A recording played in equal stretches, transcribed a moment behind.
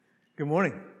Good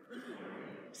morning.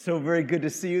 So very good to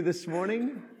see you this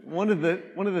morning. One of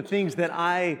the things that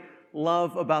I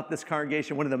love about this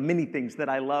congregation, one of the many things that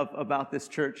I love about this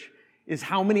church, is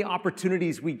how many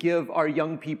opportunities we give our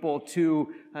young people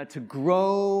to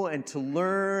grow and to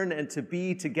learn and to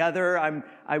be together.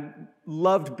 I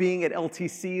loved being at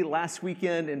LTC last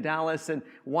weekend in Dallas and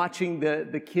watching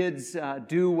the kids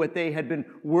do what they had been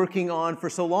working on for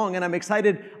so long. And I'm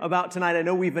excited about tonight. I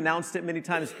know we've announced it many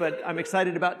times, but I'm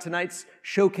excited about tonight's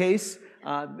showcase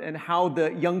and how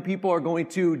the young people are going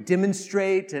to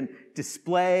demonstrate and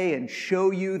display and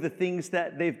show you the things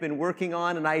that they've been working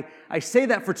on. And I say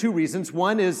that for two reasons.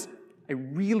 One is I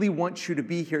really want you to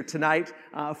be here tonight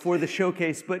for the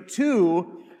showcase. But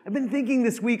two, I've been thinking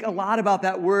this week a lot about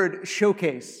that word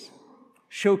showcase.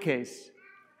 Showcase.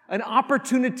 An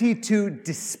opportunity to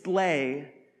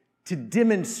display, to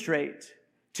demonstrate,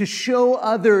 to show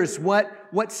others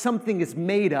what something is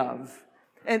made of.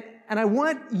 And I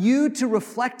want you to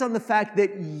reflect on the fact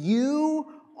that you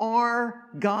are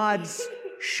God's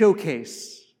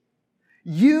showcase.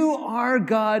 You are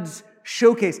God's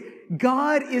showcase.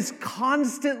 God is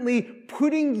constantly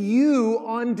putting you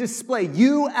on display.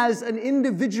 You as an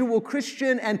individual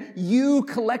Christian and you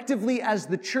collectively as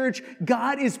the church,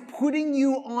 God is putting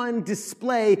you on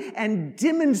display and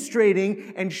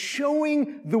demonstrating and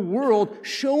showing the world,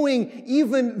 showing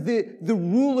even the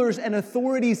rulers and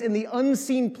authorities in the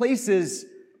unseen places,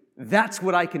 that's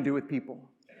what I can do with people.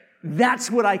 That's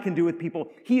what I can do with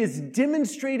people. He is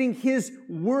demonstrating His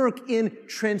work in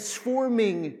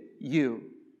transforming you.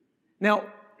 Now,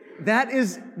 that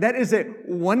is a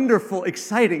wonderful,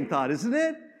 exciting thought, isn't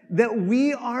it? That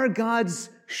we are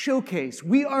God's showcase.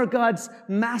 We are God's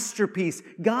masterpiece.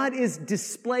 God is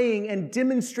displaying and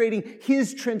demonstrating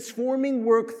His transforming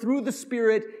work through the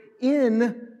Spirit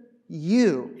in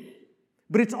you.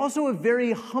 But it's also a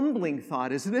very humbling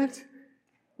thought, isn't it?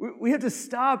 We have to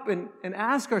stop and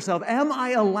ask ourselves, am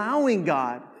I allowing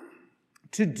God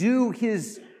to do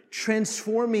His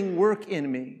transforming work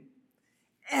in me?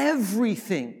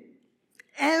 Everything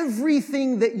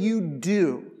that you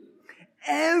do,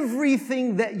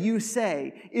 everything that you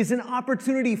say is an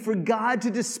opportunity for God to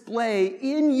display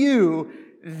in you,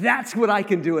 that's what I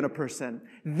can do in a person.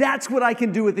 That's what I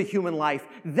can do with the human life.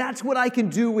 That's what I can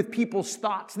do with people's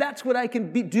thoughts. That's what I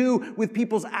can do with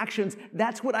people's actions.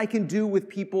 That's what I can do with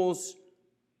people's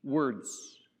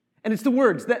words. And it's the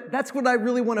words. That's what I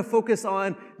really want to focus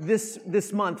on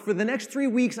this month. For the next 3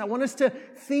 weeks, I want us to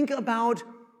think about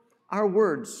our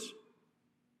words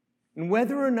and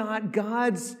whether or not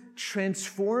God's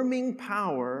transforming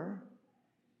power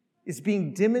is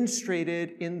being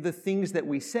demonstrated in the things that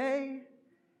we say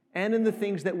and in the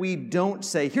things that we don't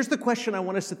say. Here's the question I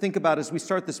want us to think about as we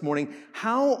start this morning.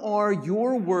 How are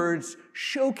your words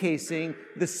showcasing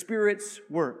the Spirit's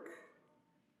work?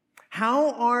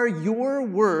 How are your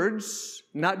words,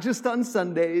 not just on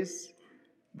Sundays,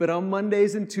 but on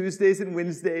Mondays and Tuesdays and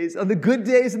Wednesdays, on the good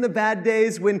days and the bad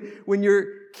days, when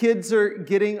your kids are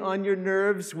getting on your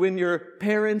nerves, when your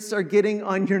parents are getting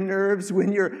on your nerves,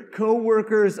 when your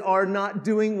coworkers are not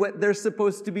doing what they're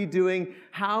supposed to be doing,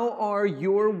 how are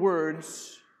your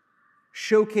words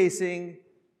showcasing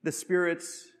the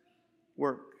Spirit's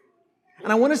work?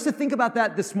 And I want us to think about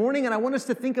that this morning, and I want us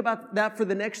to think about that for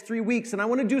the next 3 weeks. And I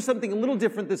want to do something a little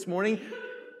different this morning.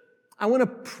 I want to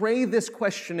pray this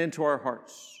question into our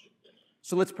hearts.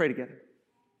 So let's pray together.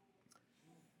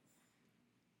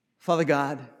 Father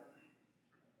God,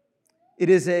 it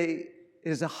is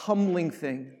a humbling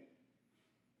thing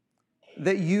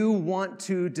that you want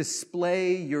to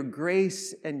display your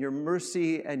grace and your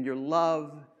mercy and your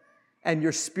love and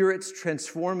your Spirit's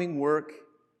transforming work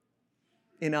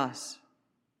in us.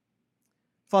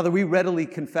 Father, we readily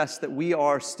confess that we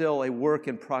are still a work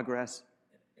in progress,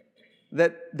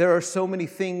 that there are so many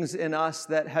things in us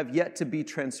that have yet to be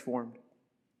transformed.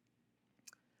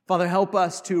 Father, help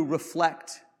us to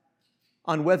reflect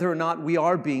on whether or not we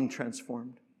are being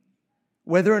transformed,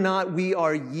 whether or not we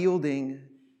are yielding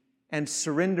and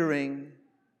surrendering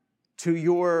to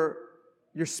your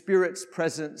Spirit's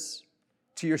presence,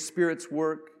 to your Spirit's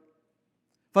work.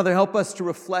 Father, help us to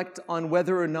reflect on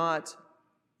whether or not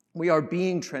we are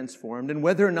being transformed and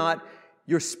whether or not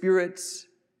your Spirit's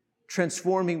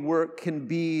transforming work can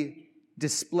be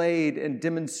displayed and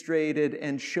demonstrated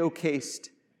and showcased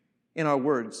in our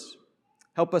words.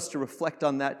 Help us to reflect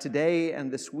on that today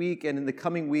and this week and in the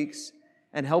coming weeks,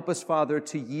 and help us, Father,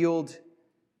 to yield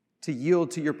to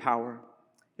your power.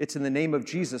 It's in the name of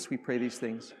Jesus we pray these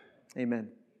things. Amen.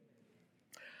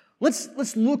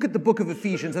 Let's look at the book of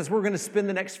Ephesians as we're going to spend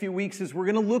the next few weeks, as we're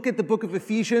going to look at the book of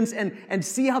Ephesians and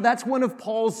see how that's one of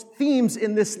Paul's themes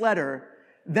in this letter.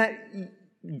 that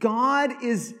God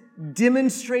is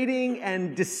demonstrating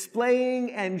and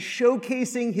displaying and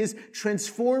showcasing his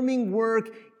transforming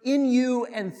work in you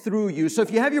and through you. So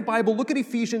if you have your Bible, look at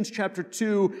Ephesians chapter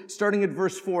 2, starting at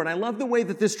verse 4. And I love the way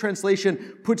that this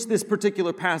translation puts this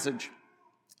particular passage.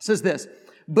 It says this,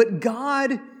 "But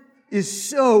God is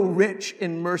so rich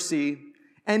in mercy,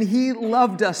 and he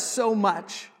loved us so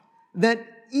much that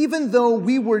even though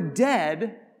we were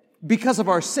dead because of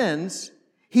our sins,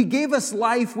 he gave us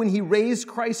life when he raised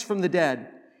Christ from the dead.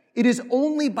 It is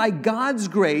only by God's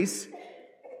grace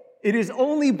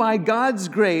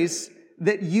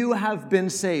that you have been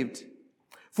saved.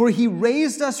 For he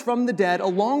raised us from the dead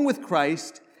along with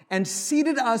Christ and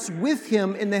seated us with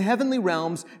him in the heavenly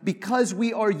realms because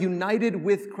we are united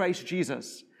with Christ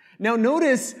Jesus." Now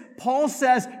notice, Paul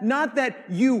says not that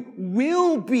you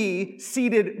will be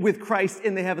seated with Christ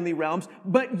in the heavenly realms,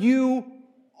 but you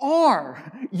are.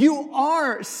 You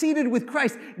are seated with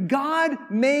Christ. God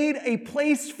made a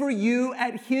place for you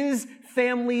at his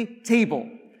family table.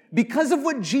 Because of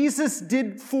what Jesus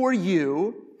did for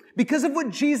you, because of what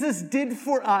Jesus did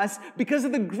for us, because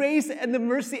of the grace and the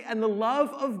mercy and the love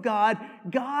of God,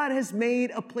 God has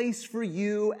made a place for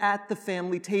you at the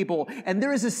family table. And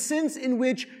there is a sense in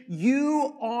which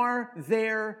you are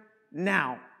there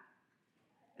now.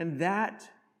 And that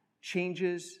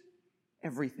changes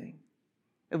everything.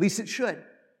 At least it should.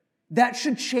 That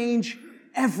should change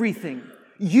everything.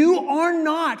 You are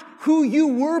not who you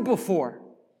were before.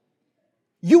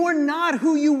 You are not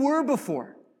who you were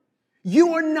before.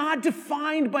 You are not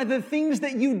defined by the things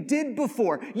that you did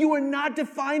before. You are not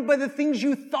defined by the things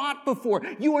you thought before.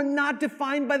 You are not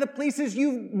defined by the places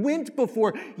you went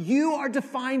before. You are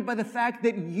defined by the fact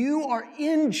that you are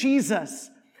in Jesus.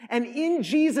 And in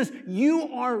Jesus,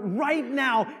 you are right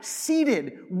now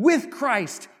seated with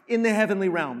Christ in the heavenly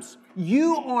realms.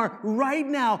 You are right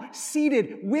now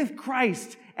seated with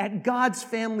Christ at God's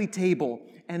family table.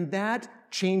 And that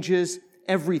changes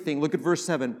everything. Look at verse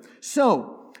 7.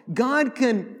 So, God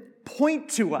can point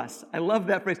to us. I love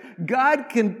that phrase. God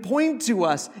can point to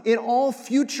us in all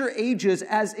future ages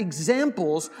as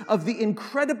examples of the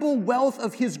incredible wealth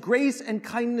of his grace and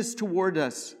kindness toward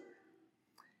us,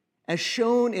 as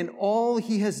shown in all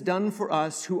he has done for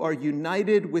us who are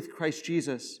united with Christ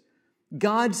Jesus.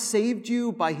 God saved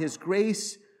you by his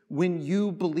grace when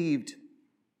you believed.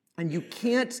 And you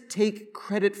can't take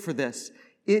credit for this.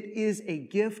 It is a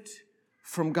gift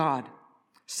from God.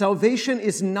 Salvation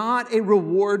is not a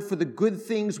reward for the good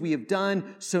things we have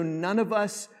done, so none of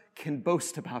us can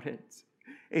boast about it.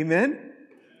 Amen?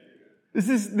 This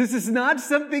is not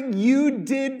something you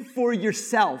did for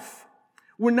yourself.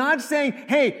 We're not saying,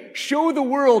 hey, show the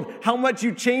world how much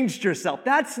you changed yourself.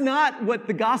 That's not what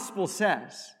the gospel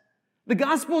says. The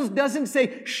gospel doesn't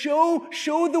say, show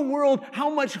the world how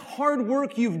much hard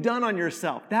work you've done on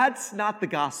yourself. That's not the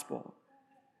gospel.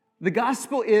 The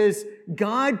gospel is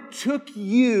God took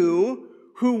you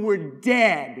who were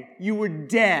dead. You were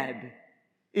dead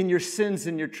in your sins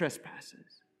and your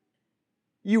trespasses.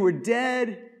 You were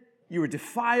dead. You were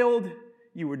defiled.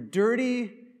 You were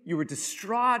dirty. You were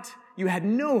distraught. You had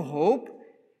no hope.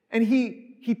 And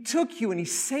He took you and He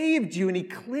saved you and He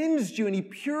cleansed you and He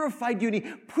purified you and He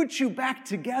put you back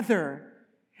together.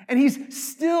 And He's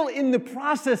still in the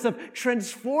process of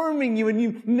transforming you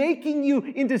and making you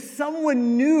into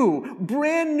someone new,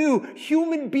 brand new,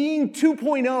 human being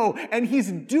 2.0. And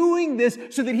He's doing this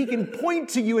so that He can point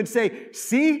to you and say,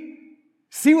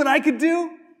 see what I could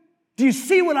do? Do you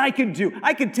see what I could do?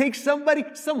 I could take some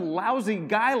lousy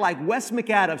guy like Wes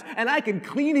McAdams, and I can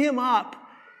clean him up.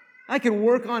 I can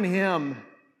work on him.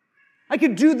 I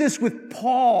could do this with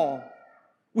Paul,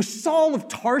 with Saul of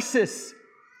Tarsus.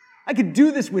 I could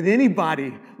do this with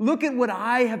anybody. Look at what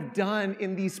I have done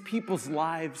in these people's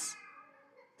lives.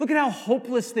 Look at how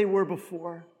hopeless they were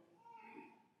before.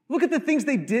 Look at the things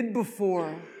they did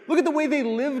before. Look at the way they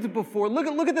lived before.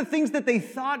 Look at the things that they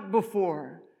thought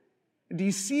before. Do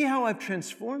you see how I've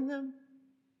transformed them?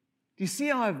 Do you see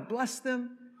how I've blessed them?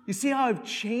 Do you see how I've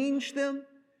changed them?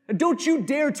 Don't you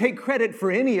dare take credit for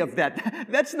any of that.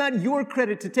 That's not your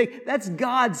credit to take. That's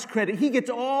God's credit. He gets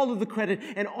all of the credit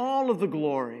and all of the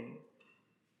glory.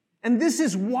 And this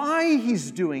is why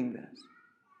He's doing this.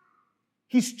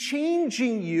 He's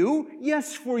changing you,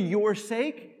 yes, for your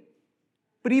sake,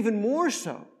 but even more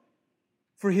so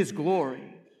for His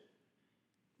glory.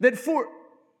 That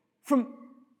from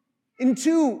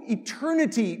into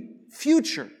eternity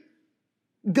future,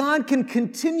 God can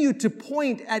continue to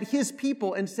point at His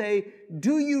people and say,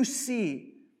 do you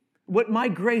see what my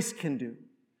grace can do?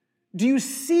 Do you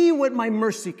see what my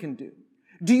mercy can do?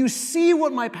 Do you see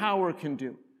what my power can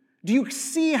do? Do you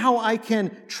see how I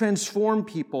can transform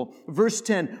people? Verse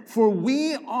 10, for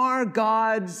we are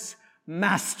God's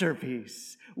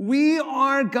masterpiece. We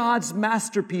are God's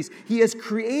masterpiece. He has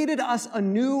created us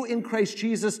anew in Christ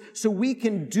Jesus so we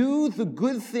can do the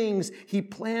good things He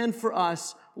planned for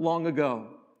us long ago.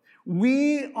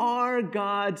 We are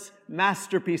God's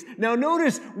masterpiece. Now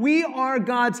notice, we are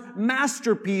God's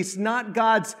masterpiece, not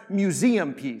God's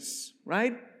museum piece,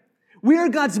 right? We are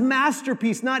God's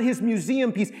masterpiece, not His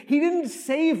museum piece. He didn't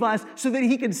save us so that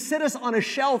He could sit us on a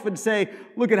shelf and say,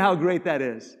 look at how great that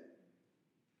is.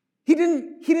 He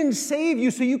didn't save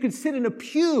you so you could sit in a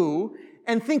pew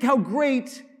and think how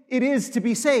great it is to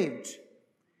be saved.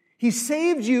 He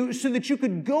saved you so that you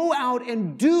could go out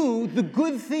and do the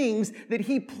good things that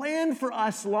He planned for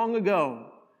us long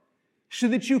ago, so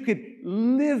that you could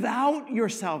live out your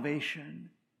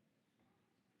salvation,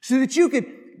 so that you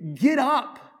could get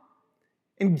up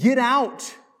and get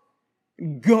out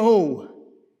and go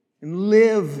and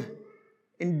live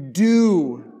and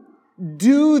do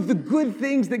the good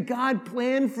things that God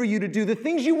planned for you to do, the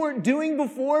things you weren't doing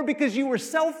before because you were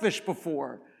selfish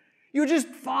before. You were just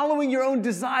following your own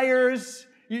desires.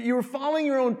 You were following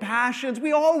your own passions.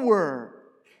 We all were.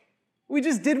 We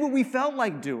just did what we felt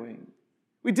like doing.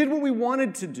 We did what we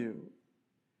wanted to do.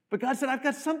 But God said, I've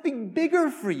got something bigger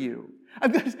for you.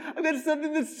 I've got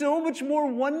something that's so much more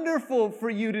wonderful for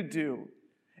you to do.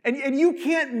 And you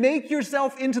can't make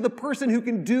yourself into the person who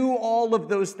can do all of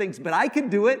those things, but I can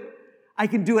do it. I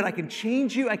can do it. I can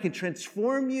change you. I can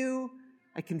transform you.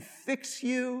 I can fix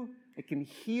you. I can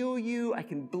heal you. I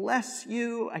can bless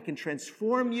you. I can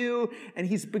transform you. And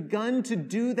He's begun to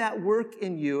do that work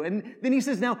in you. And then He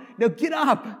says, now get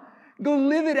up. Go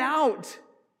live it out.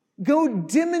 Go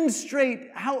demonstrate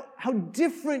how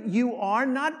different you are,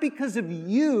 not because of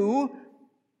you,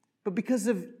 but because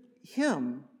of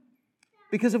Him,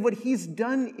 because of what He's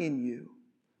done in you.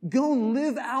 Go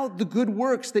live out the good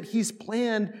works that He's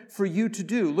planned for you to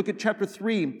do. Look at chapter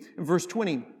 3, verse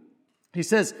 20. He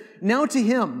says, now to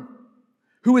Him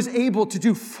who is able to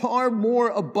do far more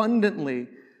abundantly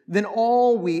than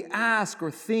all we ask or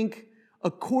think,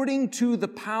 according to the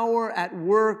power at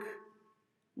work,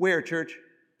 where, church?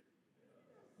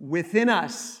 Within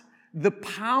us. The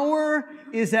power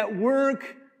is at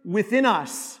work within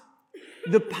us.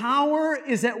 The power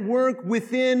is at work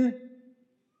within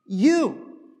you.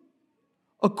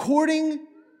 According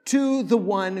to the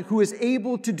one who is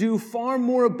able to do far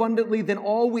more abundantly than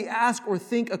all we ask or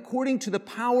think, according to the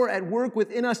power at work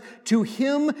within us, to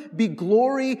Him be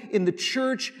glory in the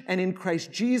church and in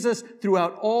Christ Jesus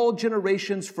throughout all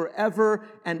generations forever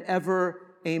and ever.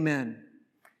 Amen.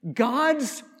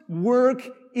 God's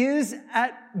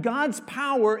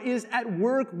power is at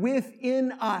work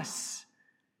within us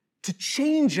to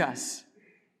change us,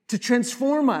 to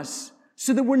transform us,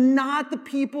 so that we're not the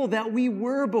people that we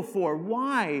were before.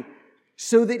 Why?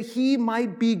 So that He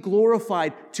might be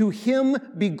glorified. To Him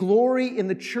be glory in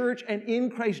the church and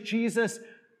in Christ Jesus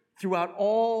throughout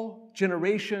all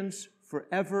generations,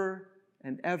 forever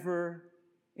and ever.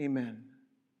 Amen.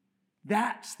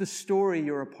 That's the story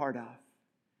you're a part of.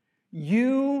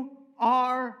 You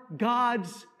are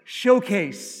God's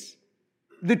showcase.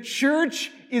 The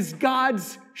church is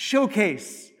God's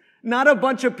showcase. Not a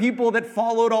bunch of people that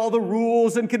followed all the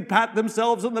rules and can pat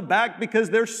themselves on the back because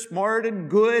they're smart and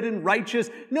good and righteous.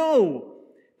 No,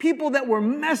 people that were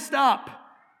messed up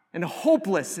and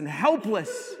hopeless and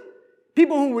helpless.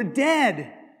 People who were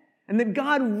dead, and that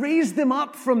God raised them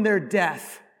up from their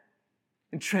death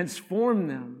and transformed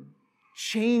them,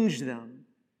 changed them,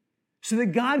 so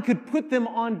that God could put them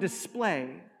on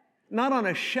display, not on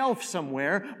a shelf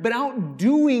somewhere, but out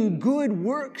doing good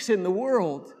works in the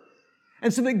world.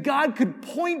 And so that God could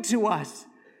point to us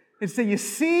and say,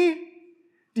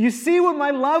 do you see what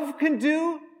my love can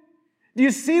do? Do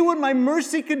you see what my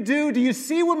mercy can do? Do you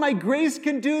see what my grace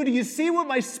can do? Do you see what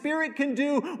my Spirit can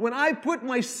do? When I put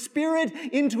my Spirit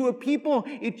into a people,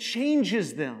 it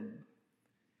changes them.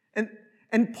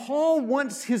 And Paul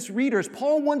wants his readers,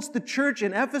 Paul wants the church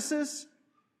in Ephesus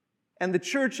and the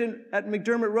church at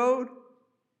McDermott Road,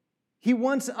 he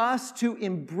wants us to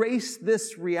embrace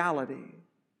this reality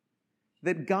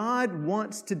that God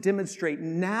wants to demonstrate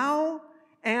now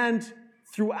and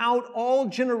throughout all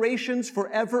generations,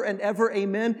 forever and ever,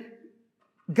 amen.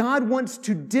 God wants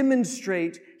to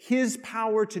demonstrate His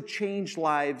power to change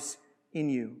lives in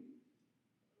you.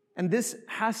 And this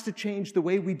has to change the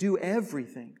way we do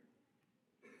everything.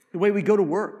 The way we go to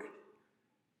work,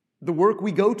 the work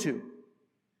we go to,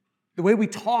 the way we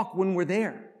talk when we're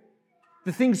there,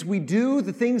 the things we do,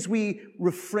 the things we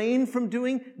refrain from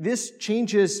doing. This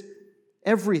changes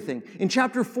everything. In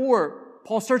chapter 4,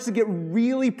 Paul starts to get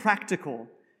really practical.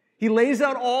 He lays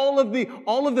out all of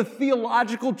the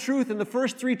theological truth in the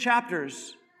first 3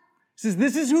 chapters. He says,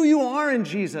 this is who you are in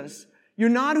Jesus. You're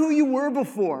not who you were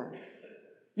before.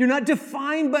 You're not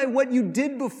defined by what you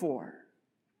did before.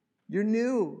 You're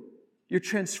new. You're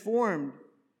transformed.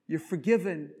 You're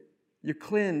forgiven. You're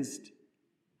cleansed.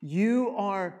 You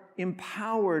are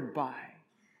empowered by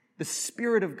the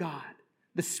Spirit of God.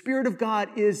 The Spirit of God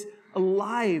is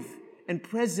alive and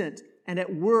present and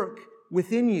at work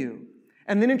within you.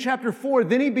 And then in chapter 4,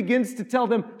 then he begins to tell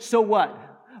them, so what?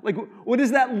 Like, what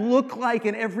does that look like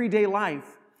in everyday life?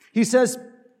 He says,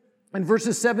 in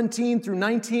verses 17 through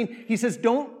 19, he says,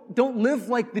 don't live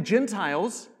like the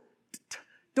Gentiles.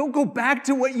 Don't go back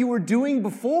to what you were doing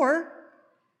before.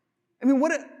 I mean,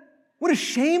 what a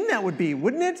shame that would be,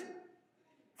 wouldn't it?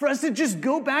 For us to just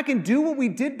go back and do what we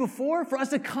did before, for us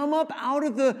to come up out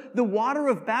of the water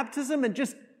of baptism and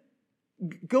just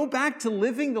go back to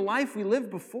living the life we lived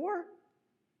before,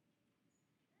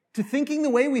 to thinking the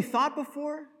way we thought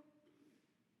before,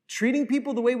 treating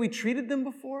people the way we treated them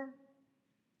before,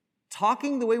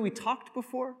 talking the way we talked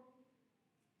before.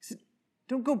 He said,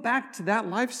 don't go back to that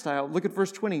lifestyle. Look at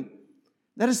verse 20.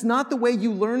 That is not the way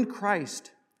you learned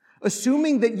Christ,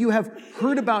 assuming that you have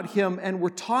heard about him and were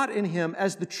taught in him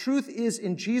as the truth is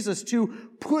in Jesus, to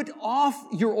put off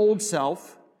your old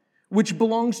self, which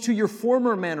belongs to your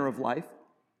former manner of life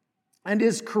and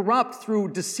is corrupt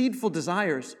through deceitful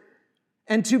desires,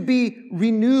 and to be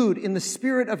renewed in the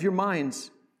spirit of your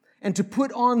minds, and to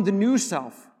put on the new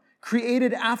self,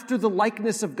 created after the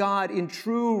likeness of God in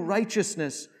true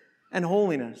righteousness and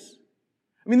holiness.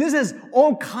 I mean, this has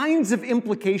all kinds of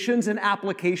implications and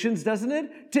applications, doesn't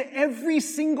it? To every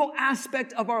single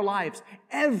aspect of our lives.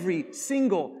 Every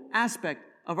single aspect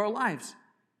of our lives.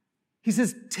 He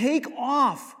says, take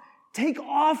off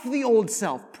the old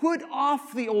self. Put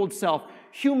off the old self.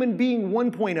 Human being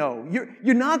 1.0.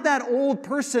 You're not that old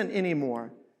person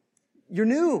anymore. You're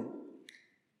new.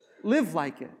 Live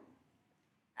like it.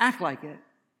 Act like it.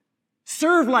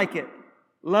 Serve like it.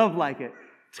 Love like it.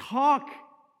 Talk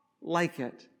like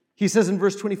it. He says in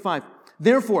verse 25,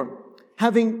 therefore,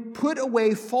 having put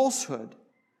away falsehood,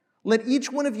 let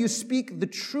each one of you speak the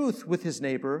truth with his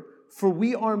neighbor, for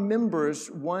we are members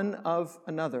one of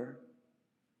another.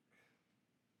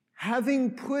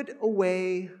 Having put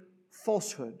away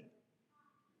falsehood.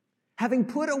 Having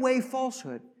put away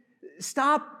falsehood.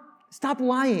 Stop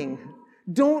lying.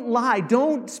 Don't lie.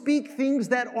 Don't speak things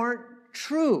that aren't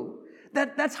true.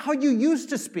 That's how you used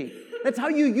to speak. That's how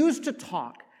you used to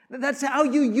talk. That's how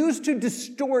you used to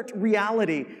distort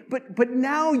reality. But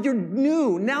now you're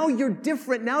new. Now you're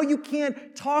different. Now you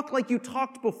can't talk like you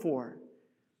talked before.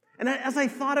 And as I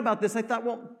thought about this, I thought,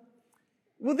 well,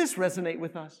 will this resonate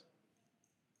with us?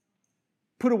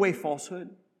 Put away falsehood.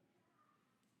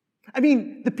 I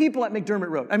mean, the people at McDermott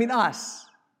Road. I mean, us.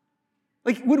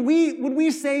 Like, would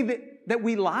we say that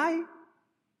we lie?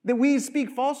 That we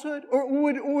speak falsehood? Or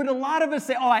would a lot of us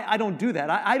say, oh, I don't do that.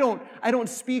 I don't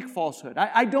speak falsehood.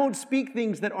 I don't speak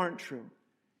things that aren't true.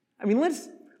 I mean,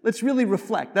 let's really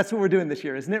reflect. That's what we're doing this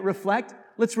year, isn't it? Reflect.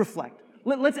 Let's reflect.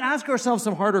 Let's ask ourselves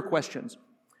some harder questions.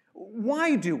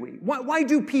 Why do we? Why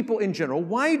do people in general?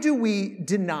 Why do we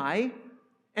deny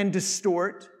and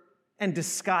distort and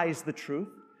disguise the truth?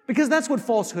 Because that's what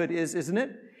falsehood is, isn't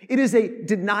it? It is a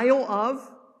denial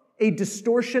of, a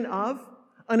distortion of,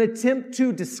 an attempt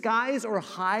to disguise or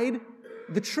hide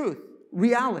the truth,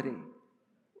 reality.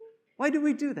 Why do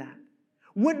we do that?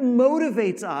 What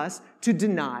motivates us to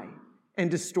deny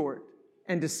and distort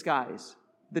and disguise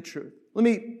the truth? Let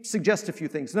me suggest a few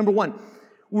things. Number one,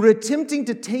 we're attempting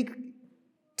to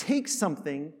take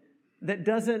something that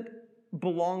doesn't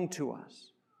belong to us.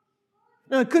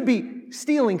 Now, it could be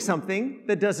stealing something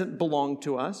that doesn't belong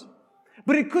to us,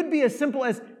 but it could be as simple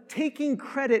as taking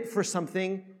credit for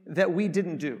something that we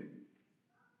didn't do.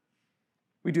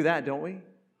 We do that, don't we?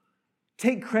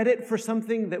 Take credit for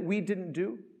something that we didn't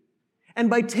do. And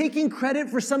by taking credit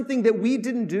for something that we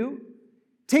didn't do,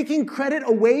 taking credit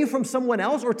away from someone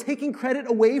else or taking credit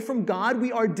away from God,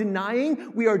 we are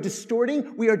denying, we are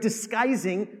distorting, we are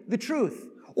disguising the truth.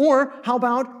 Or how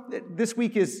about this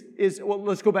week well,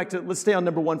 let's stay on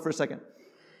number one for a second.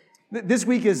 This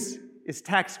week is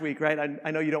tax week, right?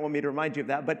 I know you don't want me to remind you of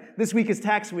that, but this week is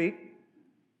tax week.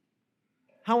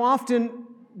 How often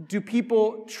do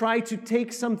people try to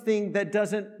take something that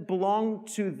doesn't belong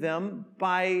to them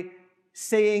by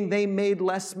saying they made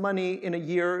less money in a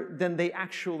year than they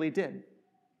actually did?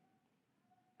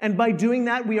 And by doing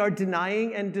that, we are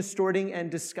denying and distorting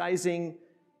and disguising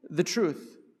the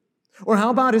truth. Or how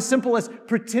about as simple as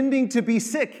pretending to be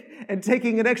sick and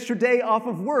taking an extra day off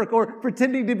of work, or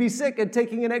pretending to be sick and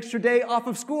taking an extra day off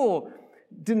of school,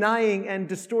 denying and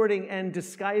distorting and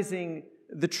disguising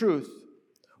the truth.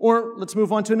 Or let's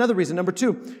move on to another reason. Number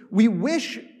 2, we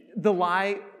wish the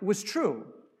lie was true.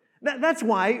 That's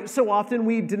why so often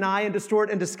we deny and distort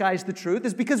and disguise the truth,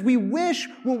 is because we wish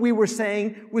what we were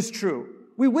saying was true.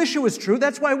 We wish it was true.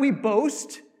 That's why we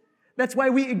boast. That's why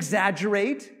we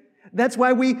exaggerate. That's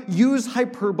why we use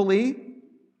hyperbole.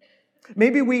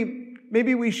 Maybe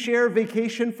we share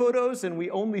vacation photos and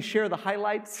we only share the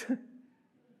highlights,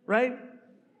 right?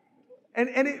 And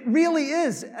it really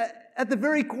is, at the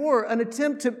very core, an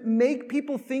attempt to make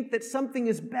people think that something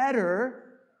is better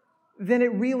than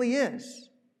it really is.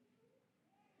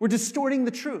 We're distorting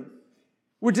the truth.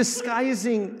 We're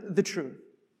disguising the truth.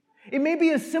 It may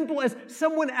be as simple as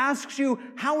someone asks you,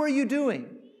 "How are you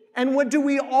doing?" And what do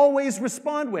we always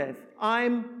respond with?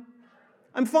 I'm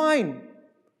fine.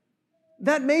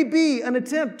 That may be an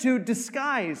attempt to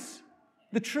disguise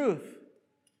the truth,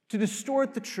 to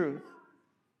distort the truth,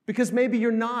 because maybe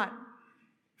you're not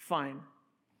fine.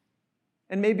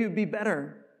 And maybe it would be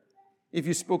better if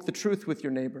you spoke the truth with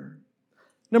your neighbor.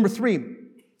 Number 3,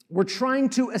 we're trying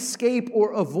to escape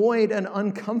or avoid an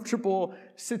uncomfortable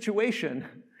situation.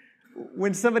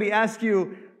 When somebody asks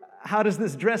you, "How does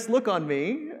this dress look on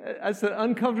me?" That's an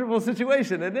uncomfortable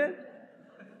situation, isn't it?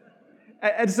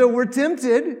 And so we're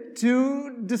tempted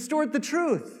to distort the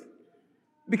truth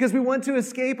because we want to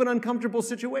escape an uncomfortable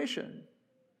situation.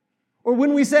 Or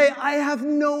when we say, "I have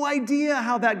no idea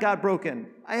how that got broken.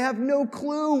 I have no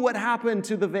clue what happened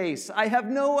to the vase. I have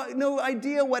no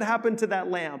idea what happened to that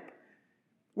lamp."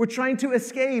 We're trying to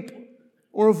escape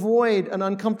or avoid an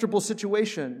uncomfortable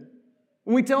situation.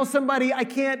 When we tell somebody, I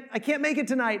can't make it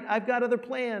tonight, I've got other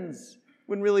plans,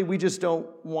 when really we just don't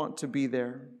want to be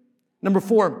there. Number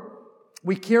 4,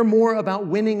 we care more about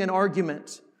winning an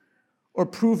argument or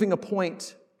proving a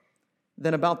point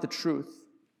than about the truth.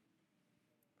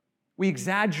 We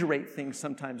exaggerate things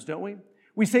sometimes, don't we?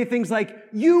 We say things like,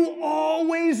 "You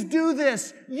always do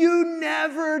this. You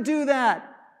never do that."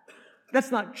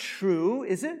 That's not true,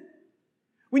 is it?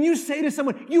 When you say to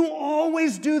someone, "You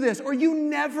always do this," or "You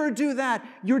never do that,"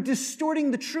 you're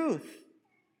distorting the truth.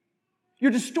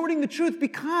 You're distorting the truth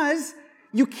because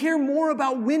you care more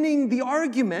about winning the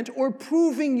argument or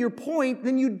proving your point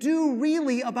than you do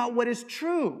really about what is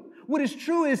true. What is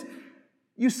true is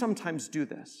you sometimes do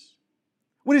this.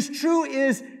 What is true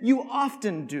is you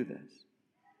often do this.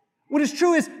 What is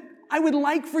true is I would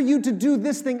like for you to do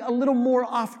this thing a little more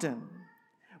often.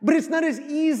 But it's not as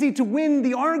easy to win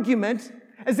the argument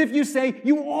as if you say,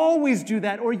 "You always do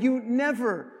that," or "You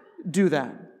never do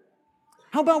that."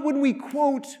 How about when we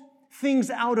quote things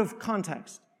out of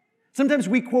context? Sometimes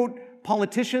we quote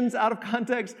politicians out of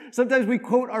context. Sometimes we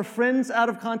quote our friends out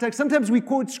of context. Sometimes we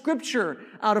quote scripture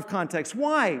out of context.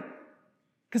 Why?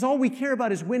 Because all we care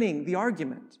about is winning the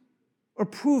argument or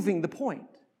proving the point.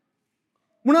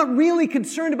 We're not really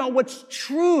concerned about what's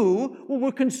true. What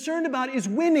we're concerned about is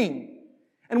winning.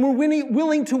 And we're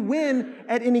willing to win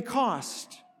at any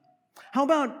cost. How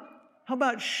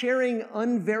about sharing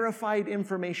unverified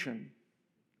information?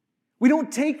 We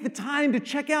don't take the time to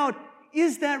check out,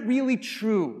 is that really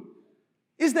true?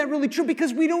 Is that really true?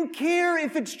 Because we don't care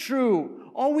if it's true.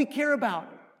 All we care about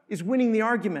is winning the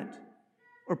argument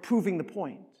or proving the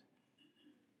point.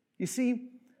 You see,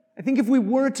 I think if we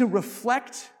were to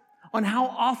reflect on how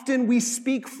often we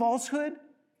speak falsehood,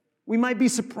 we might be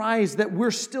surprised that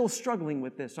we're still struggling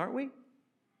with this, aren't we?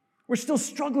 We're still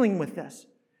struggling with this.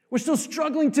 We're still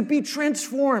struggling to be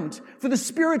transformed, for the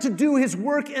Spirit to do His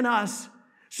work in us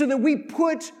so that we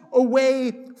put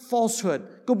away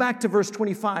falsehood. Go back to verse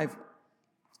 25.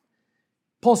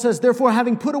 Paul says, "Therefore,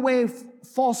 having put away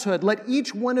falsehood, let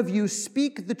each one of you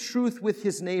speak the truth with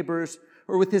his neighbors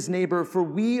or with his neighbor, for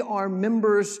we are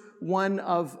members one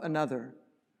of another."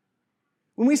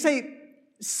 When we say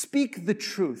speak the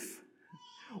truth,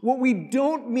 what we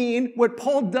don't mean, what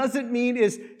Paul doesn't mean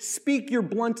is speak your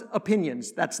blunt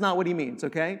opinions. That's not what he means,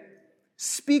 okay?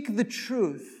 Speak the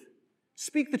truth.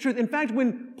 Speak the truth. In fact,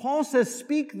 when Paul says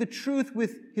speak the truth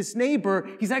with his neighbor,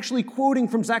 he's actually quoting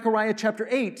from Zechariah chapter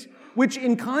 8, which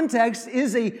in context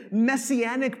is a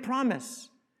messianic promise.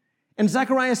 And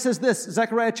Zechariah says this,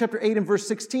 Zechariah chapter 8 and verse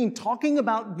 16, talking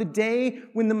about the day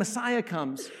when the Messiah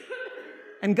comes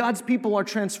and God's people are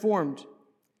transformed.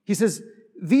 He says,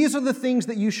 "These are the things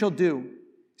that you shall do.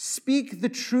 Speak the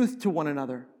truth to one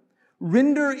another.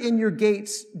 Render in your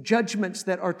gates judgments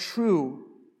that are true,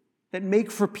 that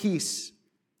make for peace.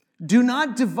 Do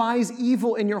not devise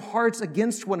evil in your hearts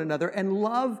against one another, and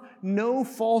love no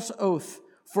false oath,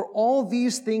 For all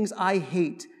these things I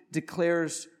hate,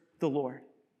 declares the Lord.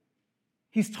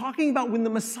 He's talking about when the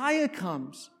Messiah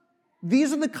comes.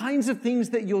 These are the kinds of things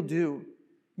that you'll do.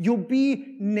 You'll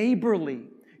be neighborly.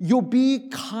 You'll be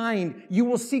kind. You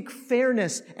will seek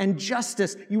fairness and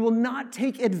justice. You will not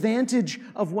take advantage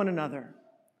of one another.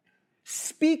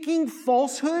 Speaking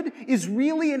falsehood is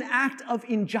really an act of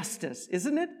injustice,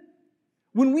 isn't it?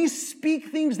 When we speak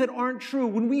things that aren't true,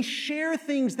 when we share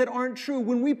things that aren't true,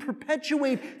 when we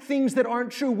perpetuate things that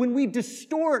aren't true, when we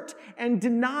distort and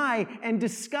deny and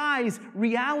disguise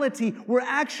reality, we're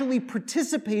actually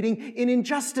participating in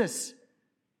injustice.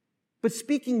 But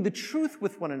speaking the truth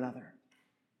with one another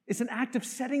is an act of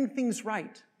setting things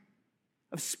right,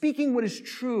 of speaking what is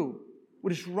true,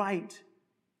 what is right,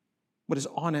 what is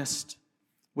honest,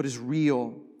 what is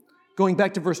real. Going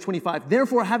back to verse 25,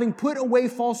 therefore, having put away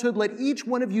falsehood, let each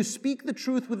one of you speak the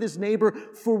truth with his neighbor,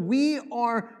 for we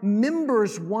are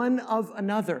members one of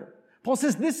another. Paul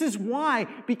says this is why,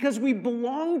 because we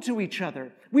belong to each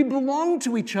other. We belong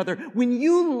to each other. When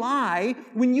you lie,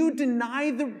 when you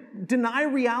deny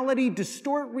reality,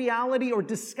 distort reality, or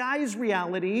disguise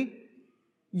reality,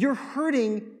 you're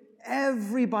hurting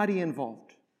everybody involved.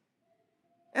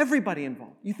 Everybody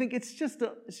involved. You think it's just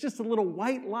a little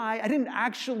white lie. I didn't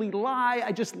actually lie.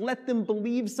 I just let them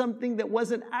believe something that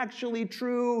wasn't actually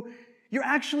true. You're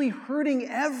actually hurting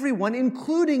everyone,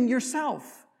 including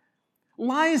yourself.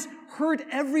 Lies hurt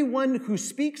everyone who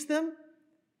speaks them,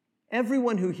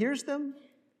 everyone who hears them,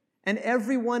 and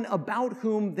everyone about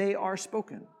whom they are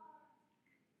spoken.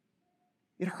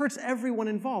 It hurts everyone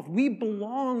involved. We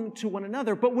belong to one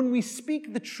another, but when we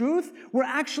speak the truth, we're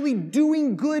actually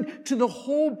doing good to the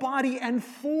whole body and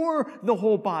for the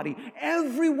whole body.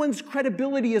 Everyone's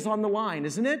credibility is on the line,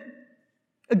 isn't it?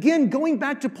 Again, going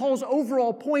back to Paul's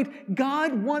overall point,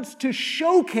 God wants to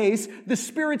showcase the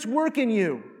Spirit's work in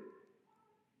you.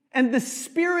 And the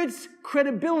Spirit's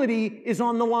credibility is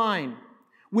on the line.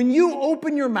 When you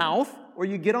open your mouth, or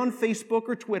you get on Facebook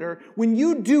or Twitter, when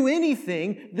you do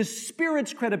anything, the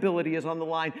Spirit's credibility is on the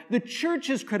line, the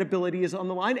church's credibility is on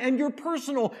the line, and your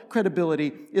personal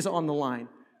credibility is on the line.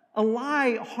 A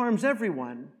lie harms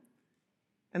everyone,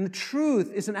 and the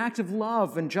truth is an act of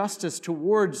love and justice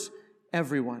towards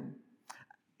everyone.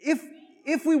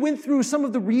 If we went through some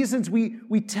of the reasons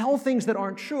we tell things that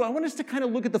aren't true, I want us to kind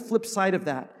of look at the flip side of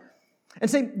that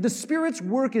and say the Spirit's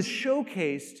work is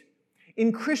showcased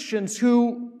in Christians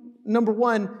who, number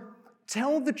one,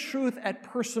 tell the truth at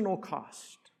personal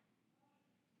cost.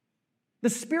 The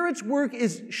Spirit's work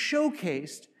is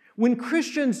showcased when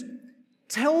Christians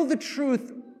tell the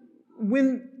truth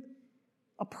when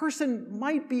a person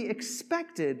might be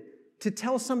expected to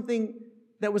tell something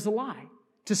that was a lie,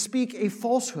 to speak a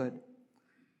falsehood.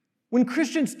 When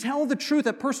Christians tell the truth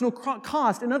at personal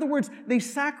cost, in other words, they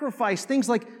sacrifice things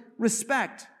like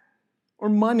respect or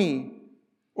money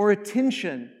or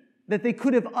attention that they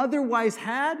could have otherwise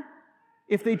had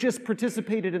if they just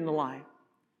participated in the lie.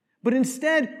 But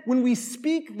instead, when we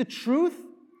speak the truth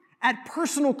at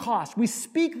personal cost, we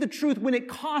speak the truth when it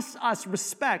costs us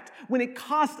respect, when it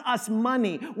costs us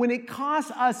money, when it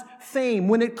costs us fame,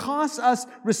 when it costs us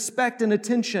respect and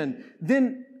attention,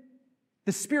 then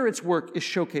the Spirit's work is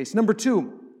showcased. Number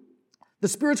two, the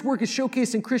Spirit's work is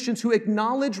showcased in Christians who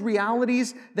acknowledge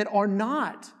realities that are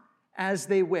not as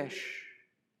they wish.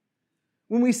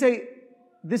 When we say,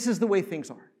 this is the way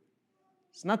things are.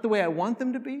 It's not the way I want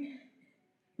them to be.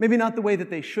 Maybe not the way that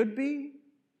they should be.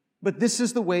 But this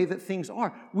is the way that things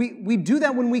are. We do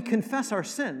that when we confess our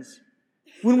sins.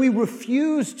 When we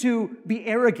refuse to be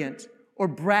arrogant or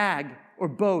brag or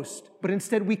boast, but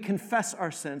instead we confess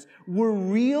our sins. We're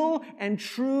real and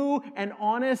true and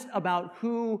honest about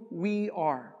who we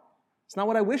are. It's not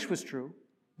what I wish was true,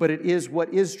 but it is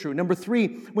what is true. Number three,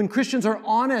 when Christians are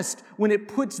honest, when it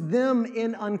puts them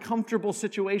in uncomfortable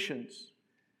situations.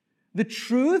 The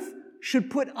truth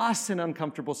should put us in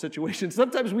uncomfortable situations.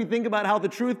 Sometimes we think about how the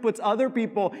truth puts other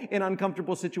people in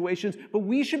uncomfortable situations, but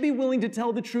we should be willing to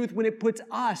tell the truth when it puts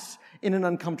us in an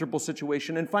uncomfortable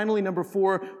situation. And finally, number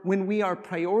four, when we are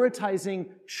prioritizing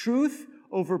truth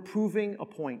over proving a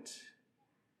point.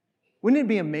 Wouldn't it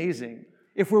be amazing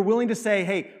if we're willing to say,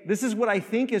 hey, this is what I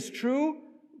think is true,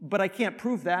 but I can't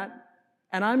prove that.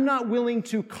 And I'm not willing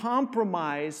to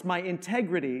compromise my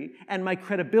integrity and my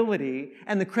credibility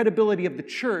and the credibility of the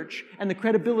church and the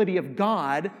credibility of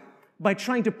God by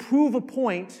trying to prove a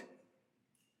point,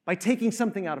 by taking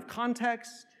something out of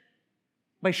context,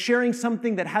 by sharing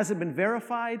something that hasn't been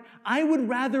verified. I would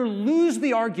rather lose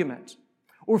the argument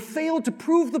or fail to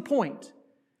prove the point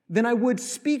than I would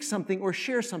speak something or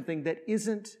share something that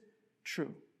isn't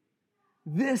true.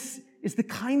 This these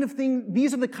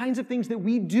are the kinds of things that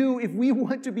we do if we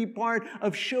want to be part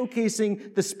of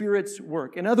showcasing the Spirit's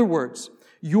work. In other words,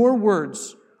 your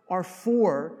words are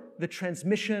for the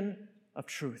transmission of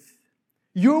truth.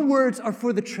 Your words are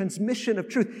for the transmission of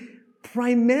truth,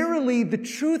 primarily the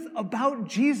truth about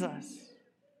Jesus.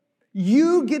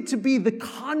 You get to be the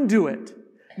conduit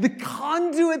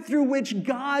through which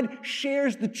God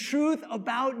shares the truth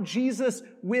about Jesus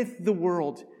with the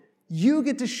world. You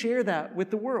get to share that with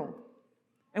the world.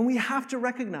 And we have to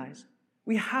recognize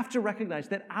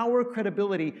that our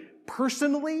credibility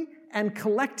personally and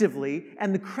collectively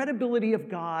and the credibility of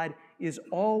God is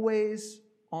always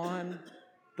on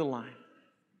the line.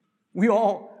 We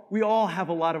all have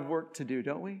a lot of work to do,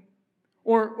 don't we?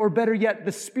 Or better yet,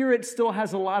 the Spirit still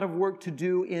has a lot of work to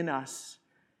do in us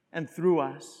and through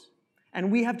us.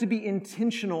 And we have to be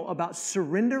intentional about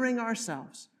surrendering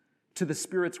ourselves to the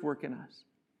Spirit's work in us.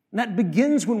 And that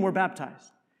begins when we're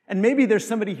baptized. And maybe there's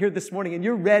somebody here this morning and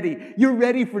you're ready. You're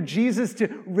ready for Jesus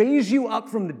to raise you up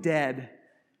from the dead,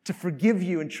 to forgive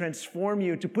you and transform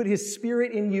you, to put His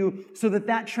Spirit in you so that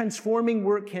that transforming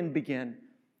work can begin.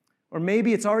 Or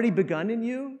maybe it's already begun in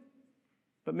you,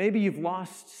 but maybe you've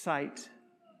lost sight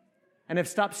and have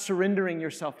stopped surrendering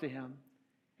yourself to Him,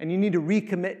 and you need to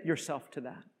recommit yourself to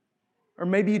that. Or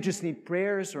maybe you just need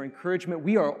prayers or encouragement.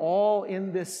 We are all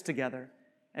in this together,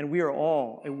 and we are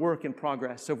all a work in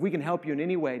progress. So if we can help you in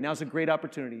any way, now's a great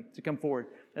opportunity to come forward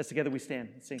as together we stand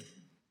and sing.